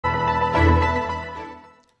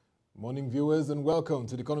Morning viewers and welcome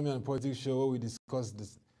to the Economy and Politics Show where we discuss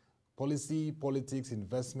this policy, politics,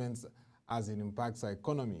 investments as it impacts our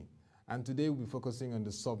economy. And today we'll be focusing on the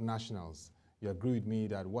subnationals. You agree with me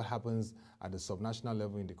that what happens at the subnational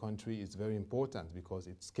level in the country is very important because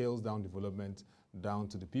it scales down development down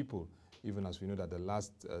to the people, even as we know that the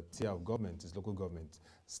last tier of government is local government.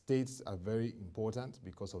 States are very important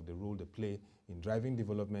because of the role they play in driving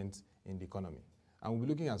development in the economy. And we'll be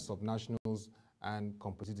looking at subnationals and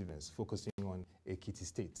competitiveness, focusing on Ekiti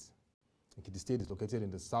State. Ekiti State is located in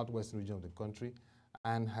the southwestern region of the country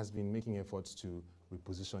and has been making efforts to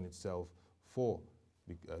reposition itself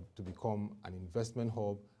to become an investment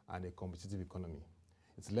hub and a competitive economy.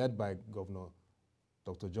 It's led by Governor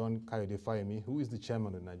Dr. John Kayode Fayemi, who is the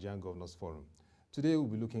chairman of the Nigerian Governors Forum. Today we'll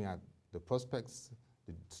be looking at the prospects,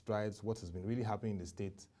 the strides, what has been really happening in the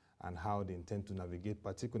state, and how they intend to navigate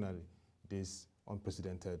particularly this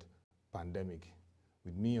unprecedented pandemic.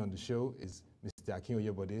 With me on the show is Mr. Akin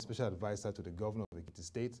Oyebode, Special Advisor to the Governor of Ekiti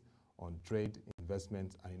State on Trade,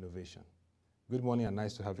 Investment and Innovation. Good morning and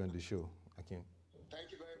nice to have you on the show, Akin.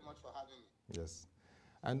 Thank you very much for having me. Yes.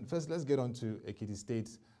 And first, let's get on to Ekiti State.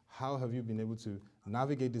 How have you been able to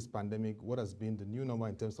navigate this pandemic? What has been the new normal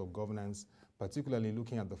in terms of governance, particularly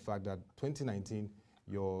looking at the fact that 2019,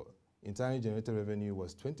 your internally generated revenue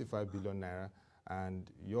was 25 billion naira, and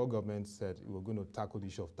your government said you were going to tackle the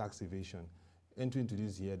issue of tax evasion. Entering into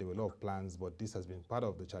this year, there were a lot of plans, but this has been part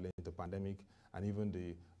of the challenge, the pandemic, and even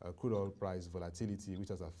the crude oil price volatility, which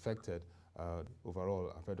has affected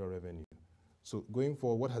overall our federal revenue. So going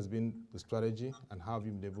forward, what has been the strategy, and how have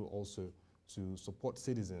you been able also to support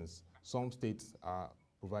citizens? Some states are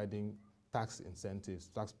providing tax incentives,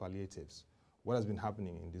 tax palliatives. What has been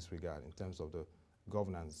happening in this regard in terms of the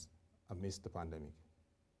governance amidst the pandemic?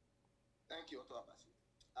 Thank you,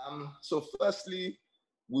 Ottoabasi. So firstly,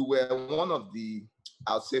 we were one of the,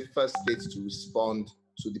 I would say, first states to respond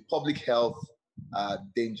to the public health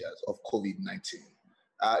dangers of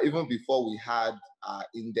COVID-19. Even before we had our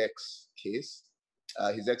index case,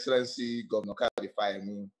 His Excellency Governor Kayode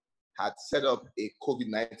Fayemi had set up a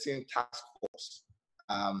COVID-19 task force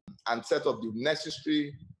and set up the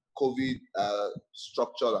necessary COVID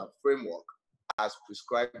structure and framework as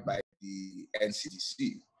prescribed by the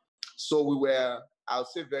NCDC. So we were, I would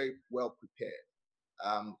say, very well prepared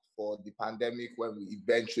for the pandemic when we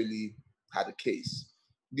eventually had a case.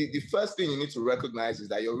 The first thing you need to recognize is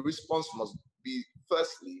that your response must be,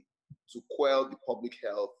 firstly, to quell the public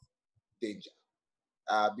health danger.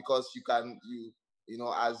 Because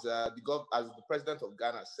as the president of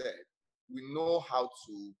Ghana said, we know how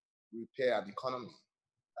to repair an economy.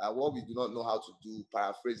 What we do not know how to do,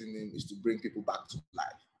 paraphrasing him, is to bring people back to life.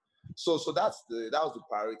 So that was the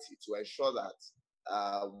priority, to ensure that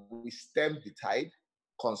we stemmed the tide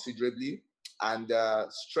considerably and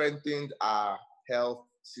strengthened our health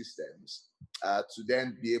systems to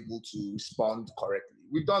then be able to respond correctly.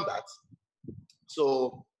 We've done that.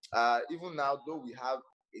 So even now, though we have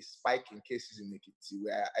a spike in cases in Ekiti,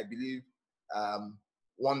 where I believe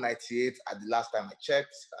 198 at the last time I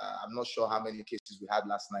checked. I'm not sure how many cases we had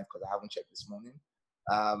last night because I haven't checked this morning.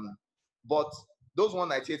 But those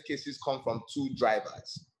 198 cases come from two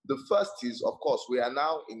drivers. The first is, of course, we are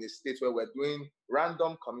now in a state where we're doing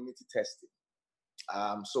random community testing.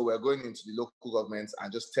 So we're going into the local governments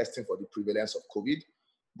and just testing for the prevalence of COVID.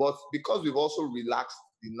 But because we've also relaxed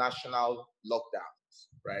the national lockdowns,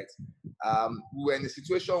 right? We were in a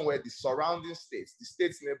situation where the surrounding states, the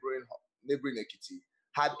states neighboring Ekiti,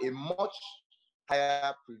 had a much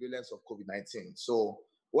higher prevalence of COVID-19. So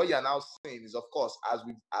what you're now seeing is, of course, as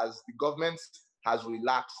the government has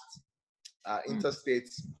relaxed interstate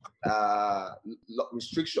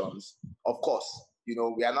restrictions, of course, we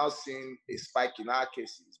are now seeing a spike in our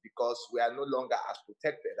cases because we are no longer as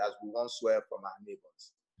protected as we once were from our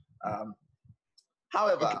neighbors.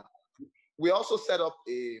 However, we also set up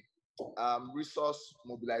a resource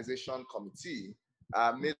mobilization committee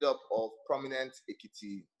made up of prominent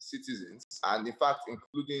Ekiti citizens, and in fact,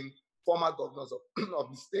 including former governors of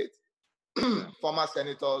the state, former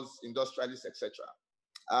senators, industrialists, etc.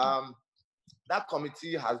 That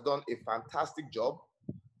committee has done a fantastic job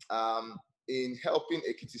in helping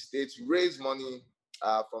Ekiti State raise money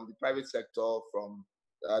from the private sector, from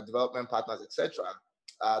development partners, etc.,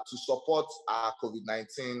 to support our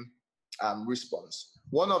COVID-19 response.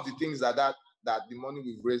 One of the things that the money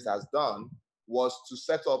we've raised has done was to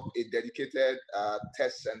set up a dedicated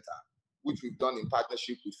test center, which we've done in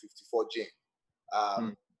partnership with 54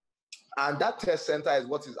 Jane. And that test center is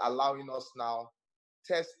what is allowing us now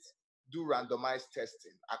do randomized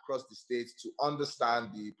testing across the states to understand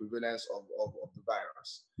the prevalence of the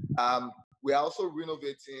virus. We are also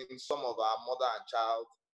renovating some of our mother and child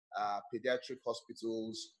pediatric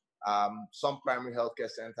hospitals. Some primary healthcare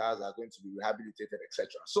centers are going to be rehabilitated, etc.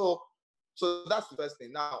 So that's the first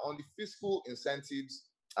thing. Now, on the fiscal incentives,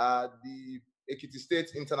 the Ekiti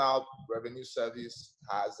State Internal Revenue Service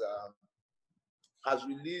has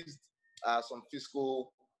released some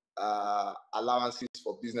fiscal allowances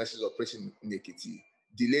for businesses operating in Ekiti,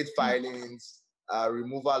 delayed filings,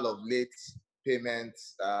 removal of late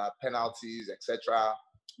payments, penalties, etc.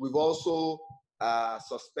 We've also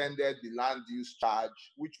suspended the land use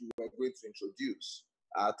charge, which we were going to introduce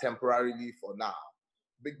temporarily for now.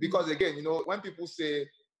 Because again, when people say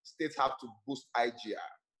states have to boost IGR,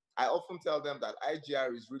 I often tell them that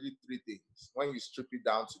IGR is really three things when you strip it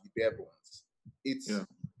down to the bare bones. It's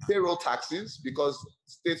payroll taxes, because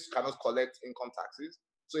states cannot collect income taxes.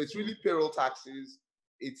 So it's really payroll taxes,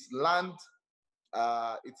 it's land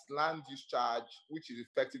use charge, which is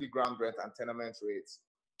effectively ground rent and tenement rates,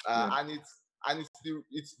 and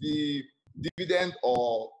it's the dividend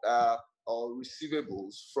or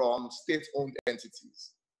receivables from state-owned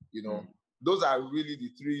entities. Those are really the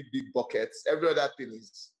three big buckets. Every other thing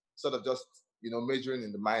is sort of just measuring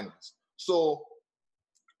in the minors. So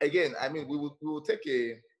again, I mean, we will take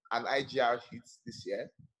an IGR hit this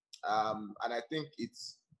year, and I think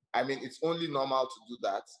it's only normal to do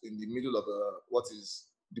that in the middle of what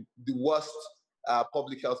is the worst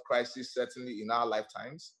public health crisis, certainly in our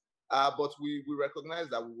lifetimes. But we recognize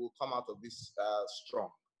that we will come out of this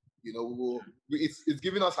strong. It's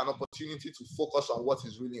giving us an opportunity to focus on what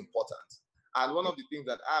is really important. And one of the things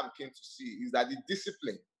that I am keen to see is that the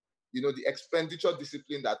discipline, the expenditure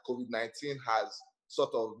discipline that COVID-19 has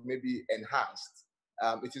sort of maybe enhanced.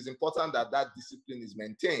 It is important that that discipline is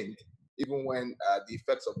maintained even when the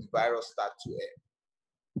effects of the virus start to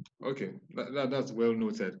air. Okay, that's well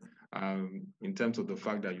noted. In terms of the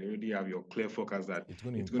fact that you already have your clear focus that it's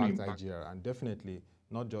going to impact IGR, and definitely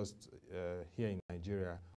not just here in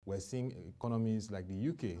Nigeria. We're seeing economies like the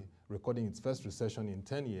UK recording its first recession in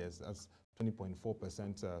 10 years. That's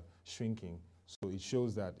 20.4% shrinking. So it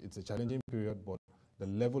shows that it's a challenging period, but the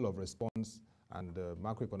level of response and the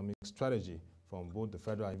macroeconomic strategy from both the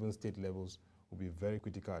federal and even state levels will be very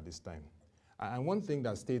critical at this time. And one thing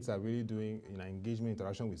that states are really doing in engagement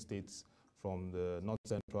interaction with states, from the north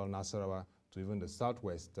central Nasarawa to even the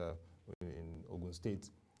southwest in Ogun State,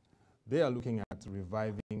 they are looking at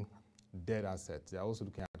reviving dead assets. They are also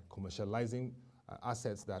looking at commercializing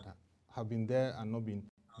assets that have been there and not been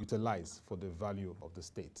utilized for the value of the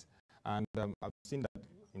state. And I've seen that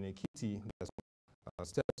in Ekiti, there's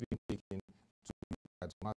steps being taken to look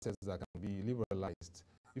at assets that can be liberalized.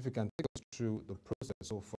 If you can take us through the process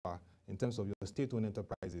so far in terms of your state-owned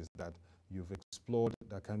enterprises that you've explored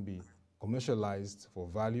that can be commercialized for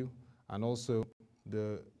value, and also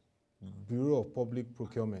the Bureau of Public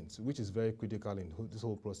Procurement, which is very critical in this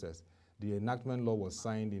whole process. The enactment law was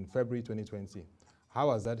signed in February 2020.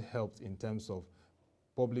 How has that helped in terms of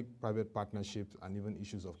public-private partnerships and even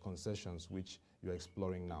issues of concessions, which you're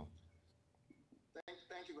exploring now?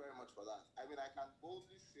 Thank you very much for that. I mean, I can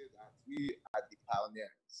boldly say that we are the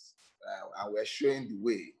pioneers, and we're showing the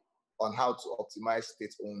way on how to optimize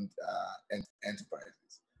state-owned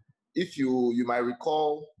enterprises. If you might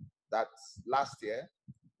recall that last year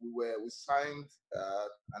we signed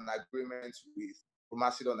an agreement with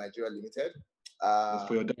Commercialization Nigeria Limited,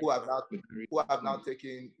 who have now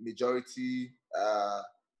taken majority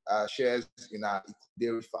shares in our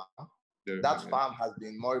dairy farm. That farm has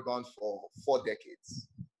been moribund for 4 decades.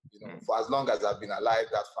 For as long as I've been alive,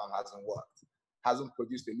 that farm hasn't worked, hasn't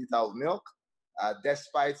produced a liter of milk,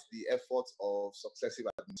 despite the efforts of successive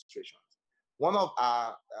administrations. One of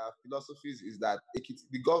our philosophies is that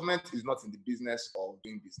the government is not in the business of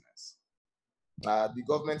doing business. The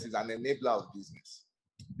government is an enabler of business.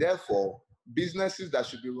 Therefore, businesses that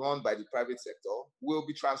should be run by the private sector will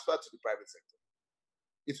be transferred to the private sector.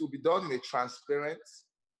 It will be done in a transparent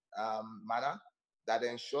manner that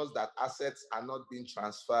ensures that assets are not being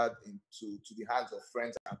transferred to the hands of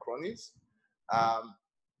friends and cronies.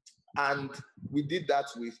 And we did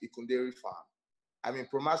that with Ikunderi Farm. I mean,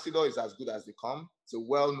 Promasido is as good as they come. It's a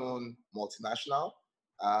well-known multinational.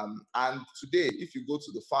 And today, if you go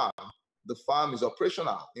to the farm is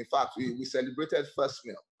operational. In fact, we celebrated first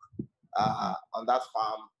milk on that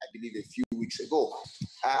farm, I believe, a few weeks ago.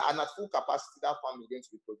 And at full capacity, that farm is going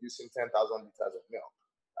to be producing 10,000 liters of milk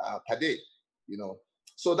per day.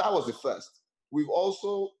 So that was the first. We've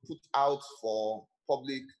also put out for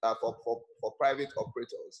public, for private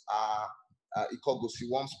operators, Ikogosi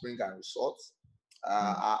Warm Spring and Resorts,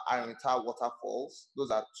 our Arinta waterfalls.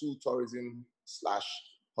 Those are 2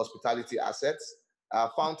 tourism/hospitality assets.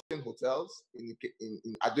 Fountain Hotels in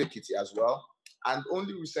Ekiti as well. And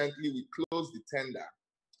only recently we closed the tender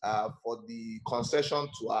for the concession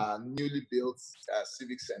to our newly built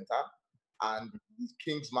civic center and the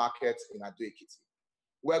King's Market in Ekiti.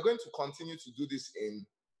 We're going to continue to do this in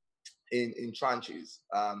tranches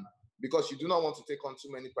because you do not want to take on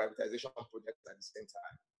too many privatization projects at the same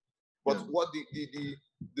time. But what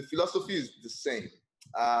the philosophy is the same.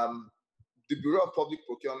 The Bureau of Public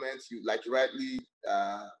Procurement, like you rightly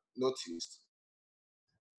noticed,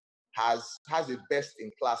 has a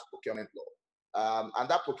best-in-class procurement law. And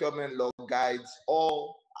that procurement law guides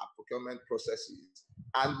all our procurement processes.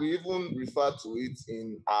 And we even refer to it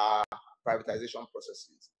in our privatization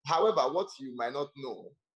processes. However, what you might not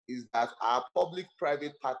know is that our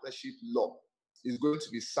public-private partnership law is going to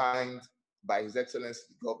be signed by His Excellency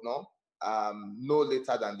the Governor no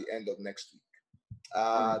later than the end of next week.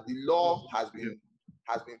 The law has been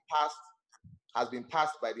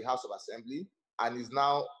passed by the House of Assembly and is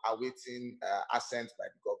now awaiting assent by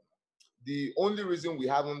the Governor. The only reason we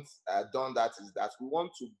haven't done that is that we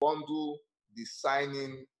want to bundle the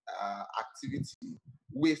signing activity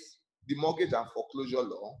with the mortgage and foreclosure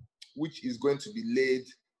law, which is going to be laid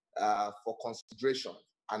for consideration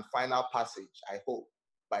and final passage, I hope,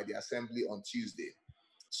 by the Assembly on Tuesday.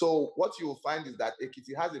 So what you will find is that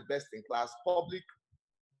Ekiti has a best-in-class public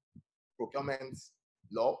procurement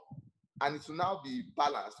law, and it will now be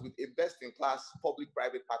balanced with a best-in-class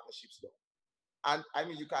public-private partnerships law. And I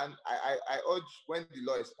mean, I urge, when the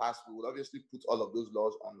law is passed, we will obviously put all of those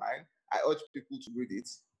laws online. I urge people to read it.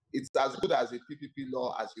 It's as good as a PPP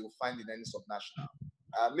law as you'll find in any subnational.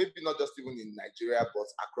 Maybe not just even in Nigeria, but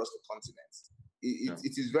across the continent.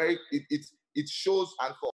 It is very, it shows,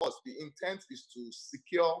 and for us, the intent is to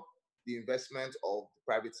secure the investment of the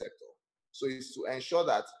private sector. So it's to ensure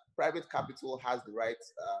that private capital has the right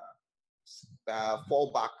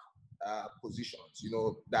fallback positions, you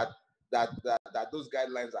know, that those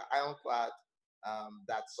guidelines are ironclad,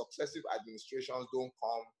 that successive administrations don't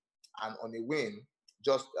come and on a whim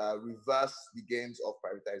just reverse the gains of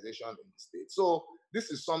privatization in the state. So this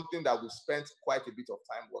is something that we've spent quite a bit of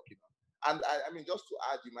time working on. And I mean, just to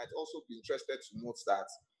add, you might also be interested to note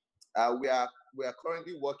that we are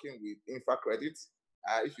currently working with InfraCredit.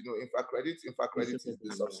 If you know InfraCredit is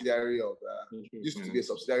the subsidiary of, used to be a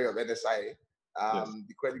subsidiary of NSIA,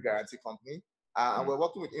 the credit guarantee company. And we're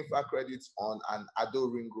working with InfraCredit on an Ado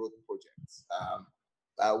Ring Road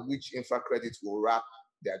project, which InfraCredit will wrap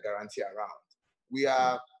their guarantee around. We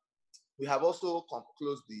have also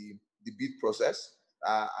closed the bid process,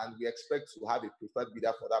 and we expect to have a preferred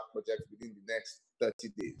bidder for that project within the next 30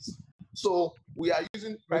 days. So we are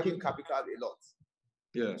using private capital a lot.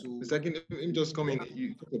 Yeah, second, just come in.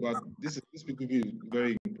 You talk about this PPP is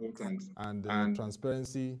very important, and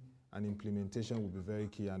transparency and implementation will be very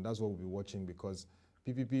key, and that's what we'll be watching, because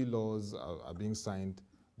PPP laws are being signed,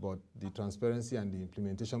 but the transparency and the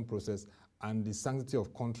implementation process and the sanctity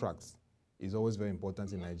of contracts is always very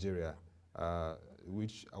important in Nigeria,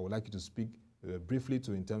 which I would like you to speak briefly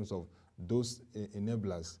to in terms of those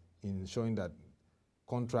enablers in ensuring that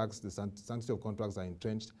contracts, the sanctity of contracts are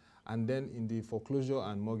entrenched. And then in the foreclosure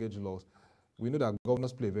and mortgage laws, we know that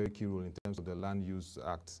governors play a very key role in terms of the Land Use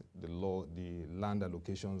Act, the law, the land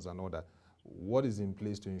allocations and all that. What is in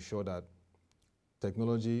place to ensure that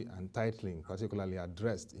technology and titling particularly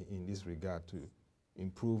addressed in this regard to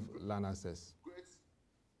improve land access?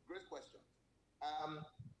 Great question.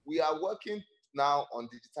 We are working now on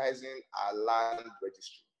digitizing our land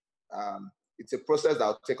registry. It's a process that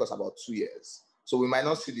will take us about 2 years. So we might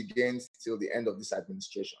not see the gains till the end of this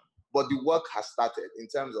administration. But the work has started in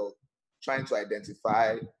terms of trying to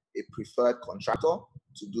identify a preferred contractor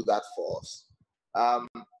to do that for us. But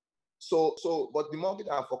the mortgage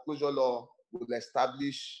and foreclosure law will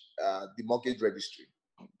establish the mortgage registry,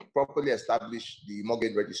 properly establish the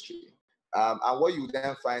mortgage registry. And what you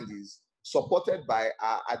then find is, supported by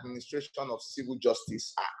our Administration of Civil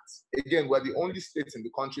Justice Act. Again, we're the only state in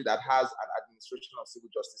the country that has an Administration of Civil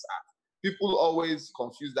Justice Act. People always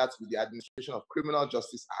confuse that with the Administration of Criminal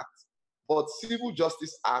Justice Act. But Civil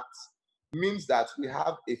Justice Act means that we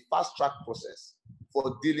have a fast-track process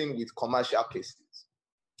for dealing with commercial cases,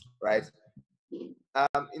 right?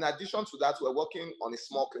 In addition to that, we're working on a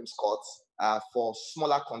small claims court for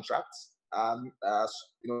smaller contracts.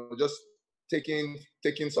 Just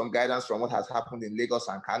taking some guidance from what has happened in Lagos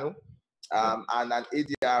and Kano, and an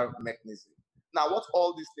ADR mechanism. Now, what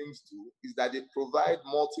all these things do is that they provide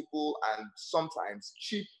multiple and sometimes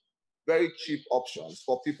cheap, very cheap options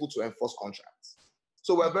for people to enforce contracts.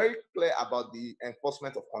 So we're very clear about the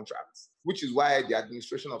enforcement of contracts, which is why the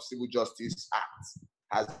Administration of Civil Justice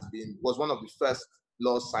Act was one of the first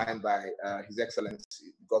laws signed by His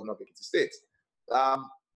Excellency, the Governor of Ekiti State.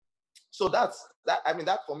 So that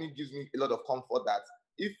for me gives me a lot of comfort that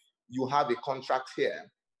if you have a contract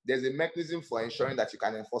here, there's a mechanism for ensuring that you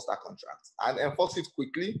can enforce that contract and enforce it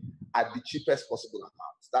quickly at the cheapest possible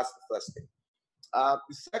amount. That's the first thing.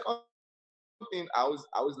 The second thing I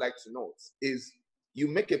always like to note is you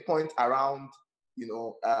make a point around,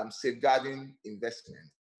 safeguarding investment.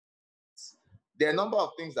 There are a number of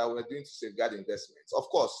things that we're doing to safeguard investments. Of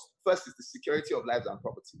course, first is the security of lives and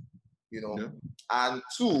property, and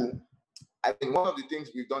two, I think one of the things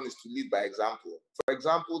we've done is to lead by example. For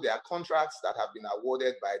example, there are contracts that have been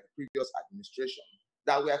awarded by the previous administration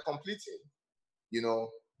that we are completing,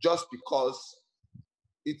 just because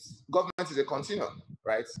government is a continuum,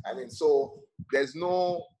 right? So there's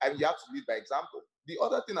you have to lead by example. The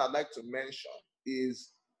other thing I'd like to mention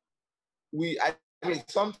is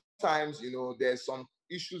sometimes, there's some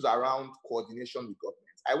issues around coordination with government.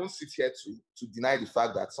 I won't sit here to deny the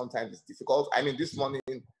fact that sometimes it's difficult. This morning,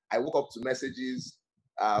 I woke up to messages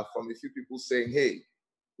from a few people saying, hey,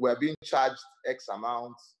 we're being charged X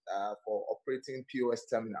amount for operating POS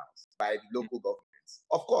terminals by the local governments.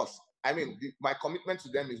 Of course, my commitment to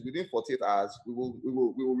them is within 48 hours, we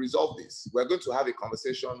will resolve this. We're going to have a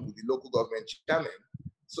conversation with the local government chairman.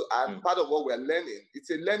 So, and part of what we're learning, it's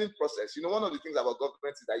a learning process. One of the things about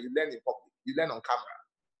government is that you learn in public, you learn on camera.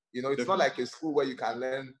 It's not like a school where you can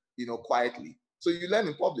learn, quietly. So you learn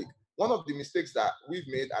in public. One of the mistakes that we've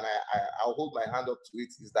made, and I'll hold my hand up to it,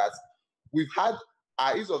 is that we've had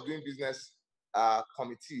our Ease of Doing Business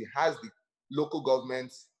committee has the local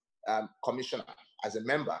government commissioner as a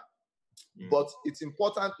member. But it's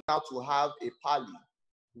important now to have a parley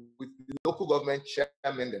with the local government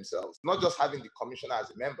chairmen themselves, not just having the commissioner as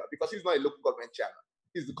a member, because he's not a local government chairman.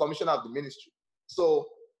 He's the commissioner of the ministry. So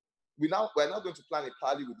we're now going to plan a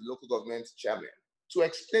parley with the local government chairman to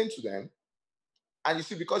explain to them. And you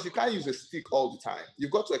see, because you can't use a stick all the time,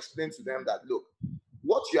 you've got to explain to them that, look,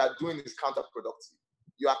 what you are doing is counterproductive.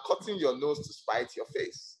 You are cutting your nose to spite your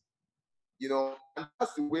face. And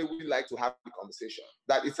that's the way we like to have the conversation,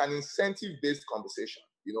 that it's an incentive-based conversation.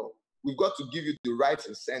 We've got to give you the right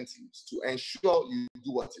incentives to ensure you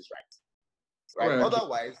do what is right. Right? Well,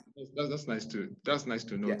 Otherwise, that's nice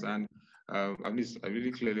to note. Yeah. And at least I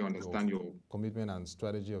really clearly understand your commitment and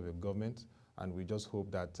strategy of your government. And we just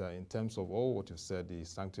hope that in terms of all what you've said, the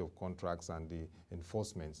sanctity of contracts and the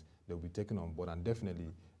enforcement, they'll be taken on board. And definitely,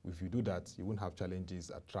 if you do that, you won't have challenges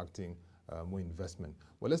attracting more investment.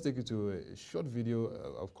 Well, let's take you to a short video,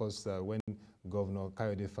 of course, when Governor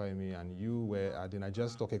Kayode Fayemi and you were at the Nigeria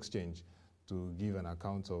Stock Exchange to give an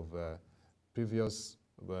account of previous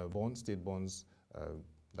state bonds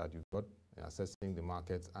that you got, assessing the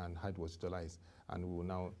market and how it was utilized. And we will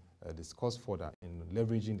now discuss further in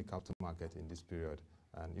leveraging the capital market in this period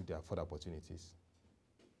and if there are further opportunities.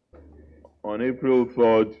 On April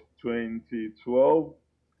 3rd, 2012,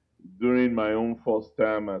 during my own first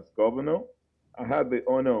term as governor, I had the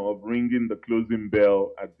honor of ringing the closing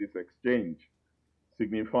bell at this exchange,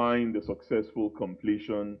 signifying the successful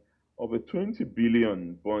completion of a 20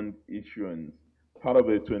 billion bond issuance, part of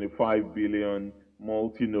a 25 billion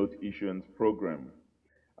multi-note issuance program.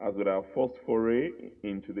 As with our first foray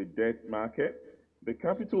into the debt market, the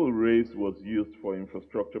capital raised was used for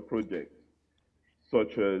infrastructure projects,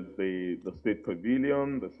 such as the State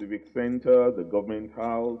Pavilion, the Civic Center, the Government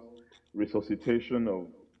House, resuscitation of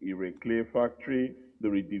Ire Clay Factory, the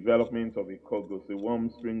redevelopment of Ikogosi Warm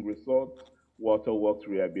Spring Resort, waterworks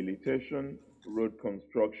rehabilitation, road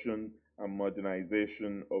construction, and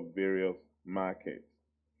modernization of various markets.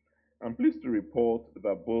 I'm pleased to report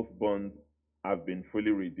that both bonds have been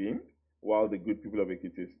fully redeemed, while the good people of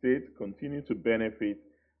Ekiti State continue to benefit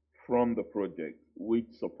from the project, which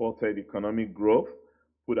supported economic growth,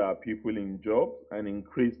 put our people in jobs, and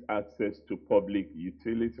increased access to public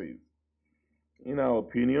utilities. In our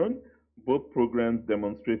opinion, both programs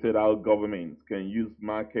demonstrated how governments can use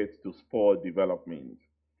markets to spur development.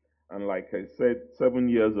 And like I said 7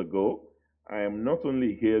 years ago, I am not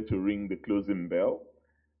only here to ring the closing bell,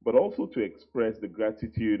 but also to express the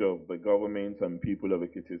gratitude of the government and people of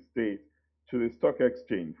Ekiti State to the Stock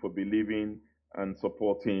Exchange for believing and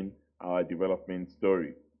supporting our development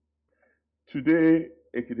story. Today,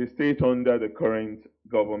 Ekiti State under the current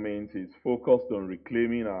government is focused on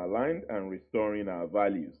reclaiming our land and restoring our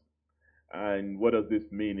values. And what does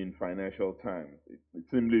this mean in financial terms? It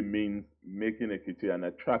simply means making Ekiti an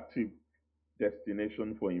attractive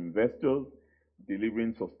destination for investors,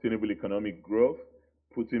 delivering sustainable economic growth,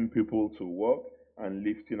 putting people to work, and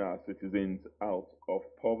lifting our citizens out of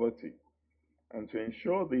poverty. And to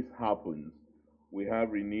ensure this happens, we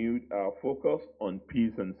have renewed our focus on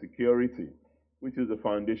peace and security, which is the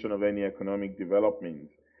foundation of any economic development,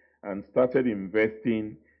 and started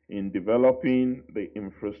investing in developing the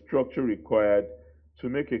infrastructure required to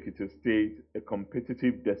make Ekiti State a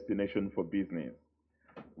competitive destination for business.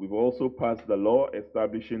 We've also passed the law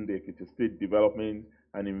establishing the Ekiti State Development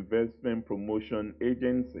and Investment Promotion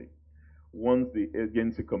Agency. Once the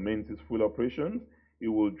agency commences full operations, it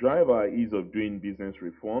will drive our ease of doing business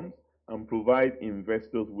reforms and provide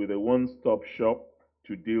investors with a one-stop shop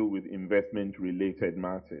to deal with investment-related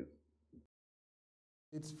matters.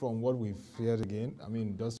 It's from what we've heard again. I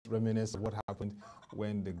mean, just reminisce what happened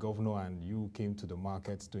when the governor and you came to the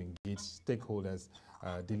markets to engage stakeholders,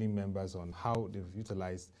 dealing members on how they've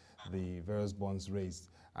utilized the various bonds raised.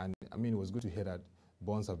 And I mean, it was good to hear that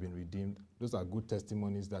bonds have been redeemed. Those are good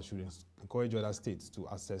testimonies that should encourage other states to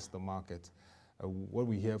access the market. What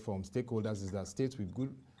we hear from stakeholders is that states with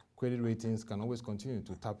good credit ratings can always continue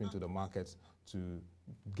to tap into the market to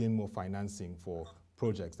gain more financing for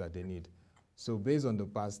projects that they need. So based on the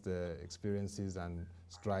past experiences and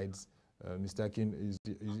strides, Mr. Akin,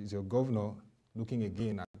 is your governor looking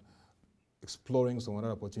again at exploring some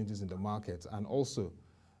other opportunities in the market? And also,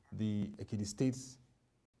 the Ekiti State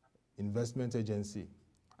Investment Agency,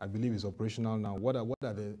 I believe, is operational now. What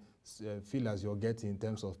are the feelers you're getting in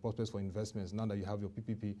terms of prospects for investments now that you have your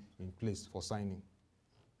PPP in place for signing?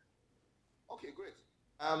 Okay, great.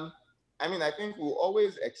 I mean, I think we'll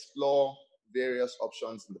always explore various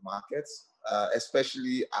options in the markets,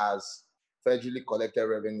 especially as federally collected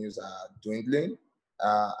revenues are dwindling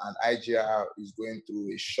and IGR is going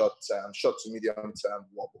through a short to medium-term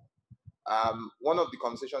wobble. One of the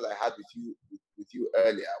conversations I had with you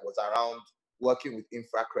earlier was around working with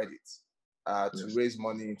infra credits to raise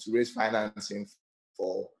money, to raise financing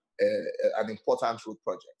for an important road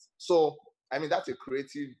project. So, I mean, that's a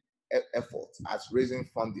creative effort at raising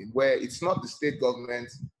funding where it's not the state government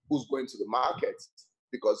who's going to the market,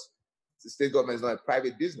 because the state government is not a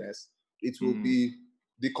private business. It will be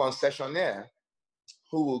the concessionaire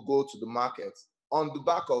who will go to the market on the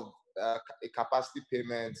back of a capacity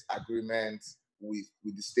payment agreement with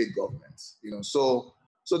the state government. You know, so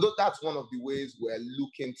that's one of the ways we're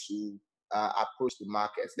looking to approach the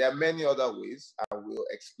markets. There are many other ways, and we'll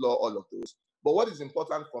explore all of those. But what is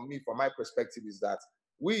important for me, from my perspective, is that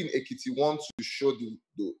we in Ekiti want to show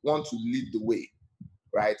want to lead the way,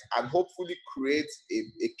 right? And hopefully create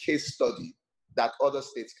a case study that other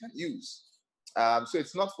states can use. So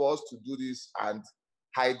it's not for us to do this and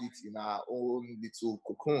hide it in our own little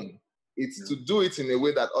cocoon. It's to do it in a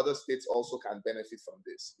way that other states also can benefit from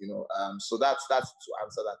this, you know. So that's to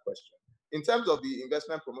answer that question. In terms of the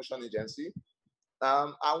Investment Promotion Agency,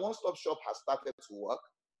 our one-stop shop has started to work.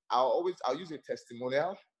 I'll use a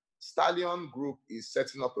testimonial. Stallion Group is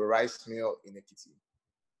setting up a rice mill in Ekiti.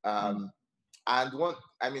 And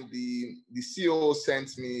the CEO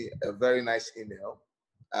sent me a very nice email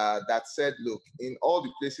that said, look, in all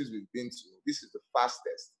the places we've been to, this is the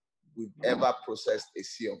fastest we've ever processed a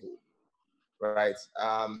C of O, right?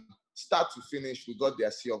 Start to finish, we got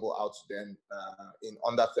their C of O out to them in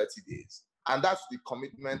under 30 days. And that's the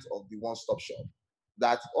commitment of the one-stop shop,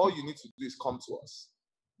 that all you need to do is come to us.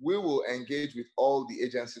 We will engage with all the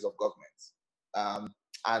agencies of government,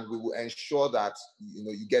 and we will ensure that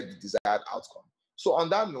you get the desired outcome. So on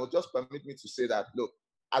that note, just permit me to say that, look,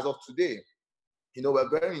 as of today, we're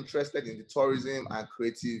very interested in the tourism and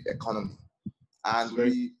creative economy. And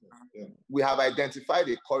we have identified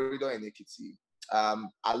a corridor in Ekiti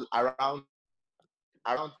around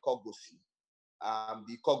Kogosi.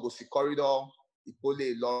 The Kogosi corridor,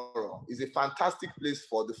 Ipole Loro, is a fantastic place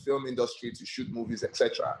for the film industry to shoot movies,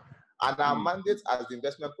 etc. And our mandate as the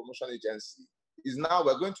Investment Promotion Agency is now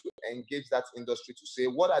we're going to engage that industry to say,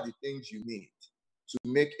 what are the things you need to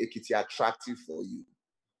make Ekiti attractive for you?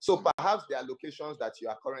 So perhaps there are locations that you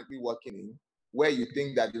are currently working in where you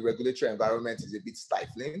think that the regulatory environment is a bit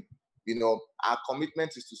stifling. Our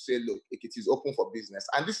commitment is to say, look, Ekiti is open for business.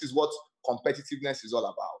 And this is what competitiveness is all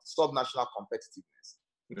about, subnational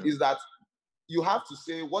competitiveness, is that you have to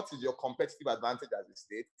say, what is your competitive advantage as a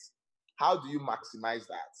state? How do you maximize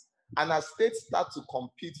that? And as states start to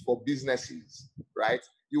compete for businesses, right,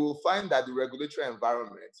 you will find that the regulatory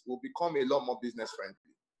environment will become a lot more business friendly.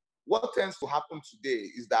 What tends to happen today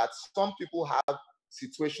is that some people have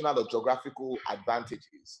situational or geographical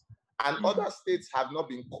advantages, and other states have not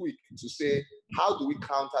been quick to say, how do we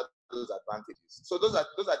counter those advantages? So those are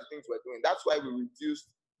the things we're doing. That's why we reduced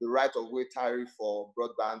the right-of-way tariff for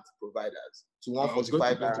broadband providers to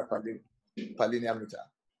 145 naira per linear meter.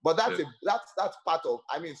 But that's part of,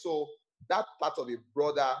 so that's part of a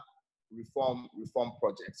broader reform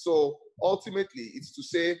projects. So ultimately, it's to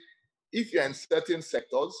say, if you're in certain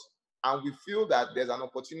sectors and we feel that there's an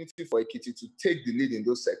opportunity for Ekiti to take the lead in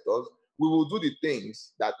those sectors, we will do the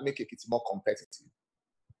things that make Ekiti more competitive.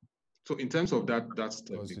 So in terms of that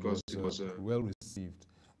step, because it was well received,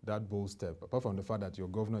 that bold step, apart from the fact that your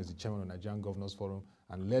governor is the chairman of the Nigerian Governors Forum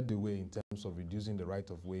and led the way in terms of reducing the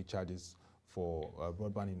right-of-way charges for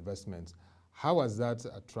broadband investments, how has that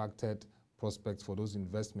attracted prospects for those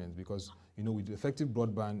investments? Because, you know, with effective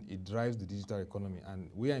broadband, it drives the digital economy, and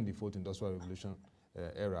we are in the fourth industrial revolution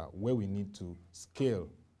era where we need to scale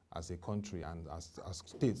as a country and as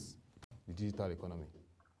states the digital economy.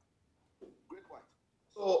 Great point.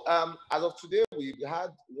 So as of today, we've had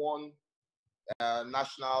one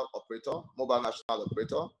national operator, mobile national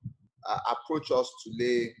operator, approach us to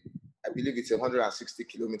lay, I believe it's 160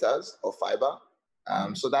 kilometers of fiber.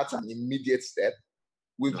 So that's an immediate step.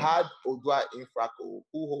 We've had Odua Infraco,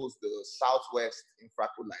 who holds the Southwest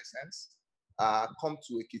Infraco license, come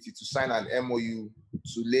to Ekiti to sign an MOU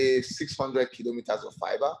to lay 600 kilometers of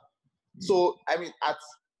fiber. So, I mean,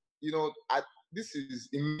 this is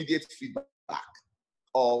immediate feedback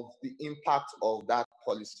of the impact of that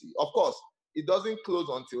policy. Of course, it doesn't close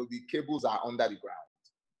until the cables are under the ground.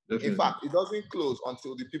 Definitely. In fact, it doesn't close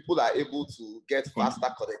until the people are able to get faster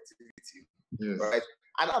connectivity. Yes. Right?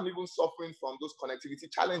 And I'm even suffering from those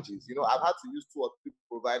connectivity challenges. You know, I've had to use 2 or 3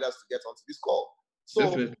 providers to get onto this call.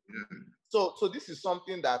 So, so this is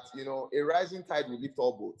something that, you know, a rising tide will lift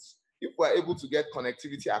all boats. If we're able to get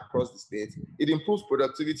connectivity across the state, it improves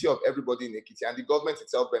productivity of everybody in Ekiti, and the government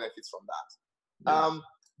itself benefits from that. Yes.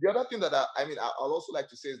 The other thing that I'd also like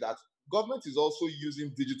to say is that government is also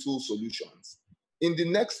using digital solutions. In the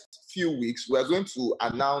next few weeks, we are going to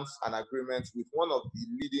announce an agreement with one of the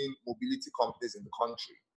leading mobility companies in the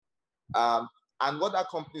country. And what that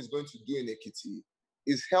company is going to do in Ekiti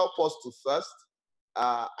is help us to first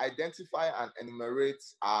identify and enumerate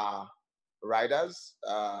our riders,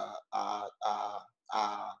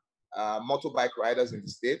 motorbike riders in the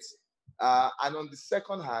States. And on the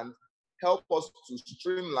second hand, help us to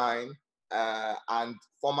streamline and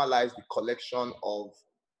formalize the collection of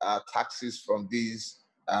taxes from these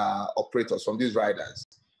operators, from these riders.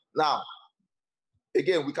 Now,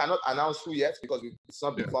 again, we cannot announce who yet because it's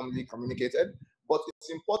not been formally communicated, but it's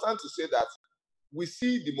important to say that we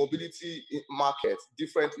see the mobility market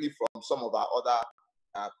differently from some of our other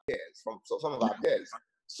peers,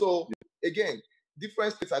 So again,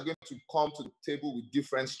 different states are going to come to the table with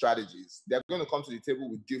different strategies. They're going to come to the table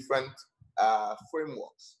with different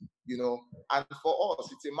frameworks, you know, and for us,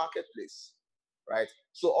 it's a marketplace, right?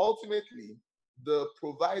 So ultimately, the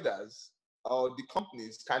providers or the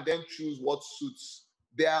companies can then choose what suits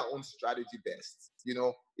their own strategy best. You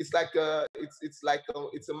know, it's like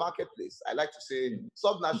it's a marketplace. I like to say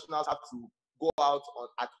subnationals have to go out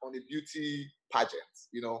on a beauty pageant.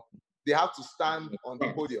 You know, they have to stand on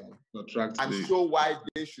the podium and show why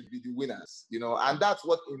they should be the winners. You know, and that's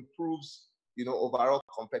what improves, you know, overall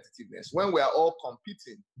competitiveness. When we are all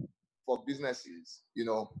competing for businesses, you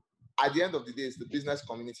know, at the end of the day, it's the business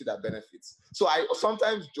community that benefits. So I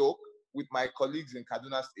sometimes joke with my colleagues in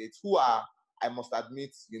Kaduna State, who are, I must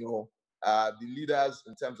admit, you know, the leaders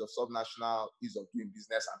in terms of subnational ease of doing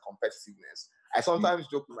business and competitiveness. I sometimes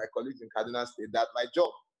joke with my colleagues in Kaduna State that my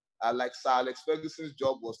job, like Sir Alex Ferguson's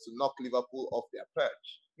job, was to knock Liverpool off their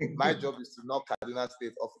perch. My job is to knock Kaduna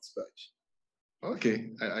State off its perch.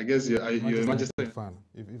 Okay, I guess you're a Manchester fan,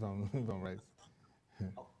 if I'm right.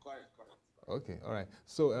 Correct. Okay, all right.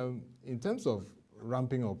 So in terms of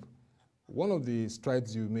ramping up, one of the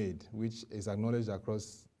strides you made, which is acknowledged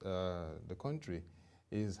across the country,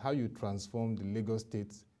 is how you transformed the Lagos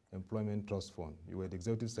State Employment Trust Fund. You were the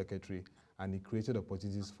executive secretary, and it created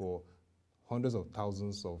opportunities for hundreds of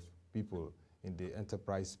thousands of people in the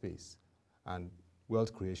enterprise space, and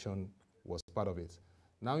wealth creation was part of it.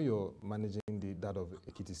 Now you're managing that of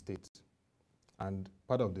Ekiti State, and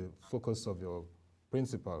part of the focus of your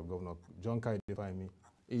principal, Governor John Kayode Fayemi,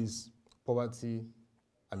 is poverty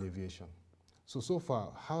alleviation. So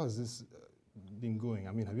far, how has this been going?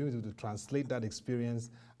 I mean, have you been able to translate that experience,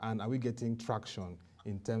 and are we getting traction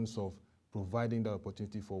in terms of providing the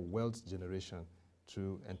opportunity for wealth generation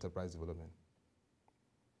through enterprise development?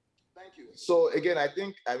 Thank you. So again, I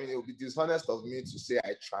mean, it would be dishonest of me to say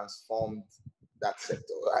I transformed that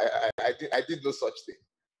sector. I did no such thing.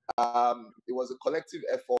 It was a collective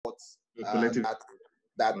effort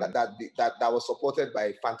that was supported by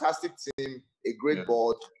a fantastic team, a great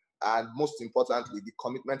board, and most importantly, the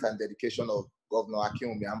commitment and dedication of Governor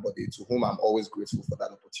Akin Oyebode, to whom I'm always grateful for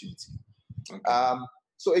that opportunity. Okay.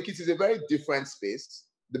 So Ekiti is a very different space.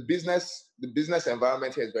 the business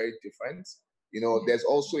environment here is very different. There's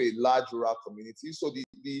also a large rural community. So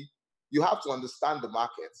you have to understand the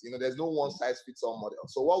market. There's no one size fits all model.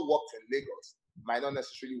 So what works in Lagos might not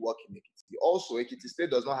necessarily work in Ekiti. Also, Ekiti State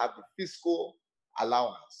does not have the fiscal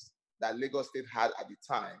allowance that Lagos State had at the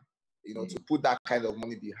time, to put that kind of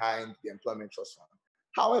money behind the employment trust fund.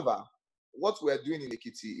 However, what we're doing in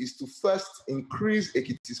Ekiti is to first increase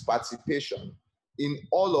Ekiti's participation in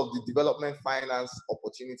all of the development finance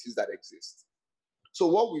opportunities that exist. So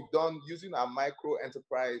what we've done using our microfinance and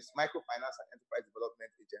enterprise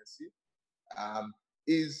development agency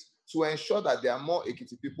is to ensure that there are more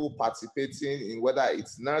Ekiti people participating in whether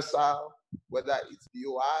it's NERSAL, whether it's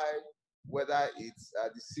BOI, whether it's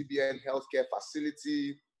the CBN healthcare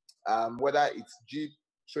facility, whether it's JIP,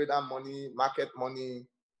 trader money, market money,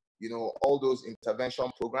 all those intervention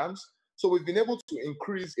programs. So we've been able to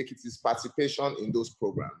increase Ekiti's participation in those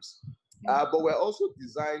programs. But we're also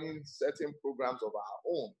designing certain programs of our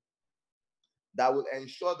own that will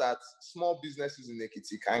ensure that small businesses in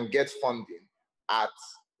Ekiti can get funding at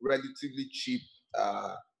relatively cheap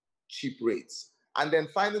rates. And then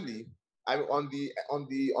finally, on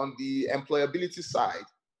the employability side,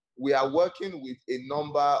 we are working with a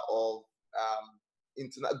number of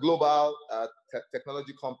global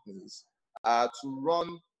technology companies to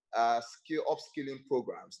run upskilling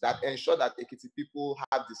programs that ensure that Ekiti people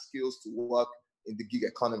have the skills to work in the gig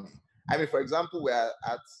economy. For example,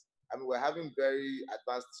 we're having very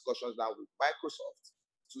advanced discussions now with Microsoft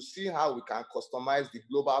to see how we can customize the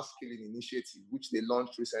global skilling initiative, which they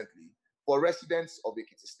launched recently, for residents of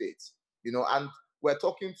Ekiti State. And we're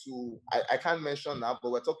talking to, I can't mention now,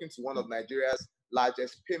 but we're talking to one of Nigeria's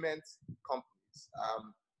largest payment companies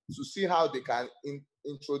to see how they can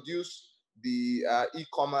introduce the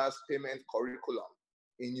e-commerce payment curriculum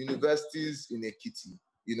in universities in Ekiti,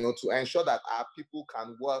 to ensure that our people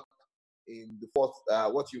can work in the fourth,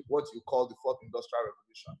 what you call the fourth industrial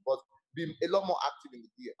revolution, but be a lot more active in the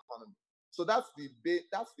gig economy. So that's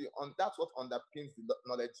what underpins the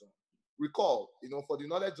knowledge zone. Recall, for the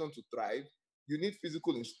knowledge zone to thrive, you need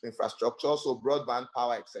physical infrastructure, so broadband,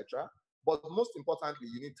 power, etc. But most importantly,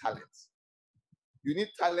 you need talent. You need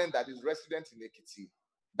talent that is resident in Ekiti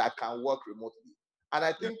that can work remotely. And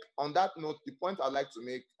I think on that note, the point I'd like to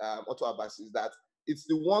make, Ottoabasi, is that it's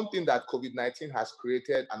the one thing that COVID-19 has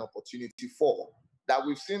created an opportunity for, that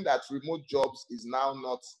we've seen that remote jobs is now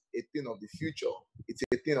not a thing of the future, it's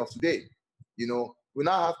a thing of today. We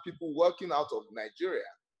now have people working out of Nigeria,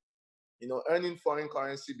 earning foreign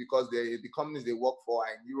currency because the companies they work for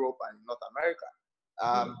are in Europe and in North America.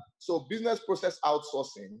 So business process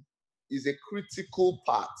outsourcing is a critical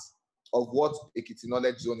part of what Ekiti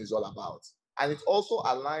Knowledge Zone is all about. And it also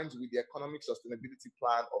aligns with the economic sustainability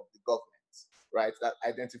plan of the government, right? That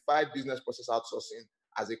identified business process outsourcing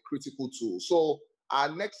as a critical tool. So our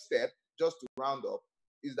next step, just to round up,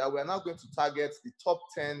 is that we're now going to target the top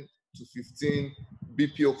 10 to 15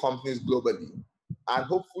 BPO companies globally, and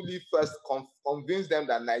hopefully first convince them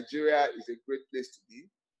that Nigeria is a great place to be,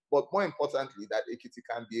 but more importantly, that Ekiti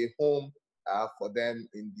can be a home for them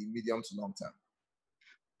in the medium to long term.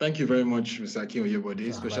 Thank you very much, Mr. Akin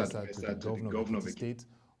Oyebode, Special Advisor to the Governor of Ekiti State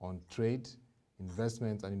on trade,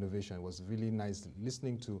 investment, and innovation. It was really nice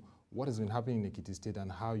listening to what has been happening in Ekiti State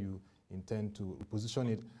and how you intend to position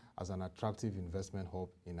it as an attractive investment hub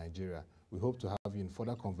in Nigeria. We hope to have you in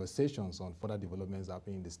further conversations on further developments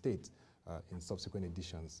happening in the state in subsequent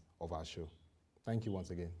editions of our show. Thank you once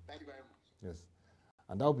again. Thank you very much. Yes.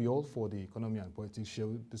 And that will be all for the Economy and Politics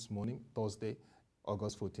show this morning, Thursday,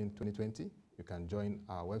 August 14, 2020. You can join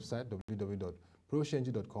our website,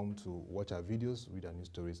 www.proshenji.com, to watch our videos, read our news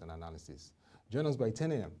stories and analysis. Join us by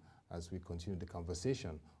 10 a.m. as we continue the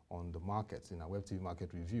conversation on the markets in our Web TV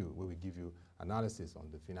Market Review, where we give you analysis on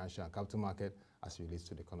the financial and capital market as it relates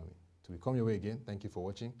to the economy. Till we come your way again, thank you for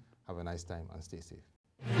watching. Have a nice time and stay safe.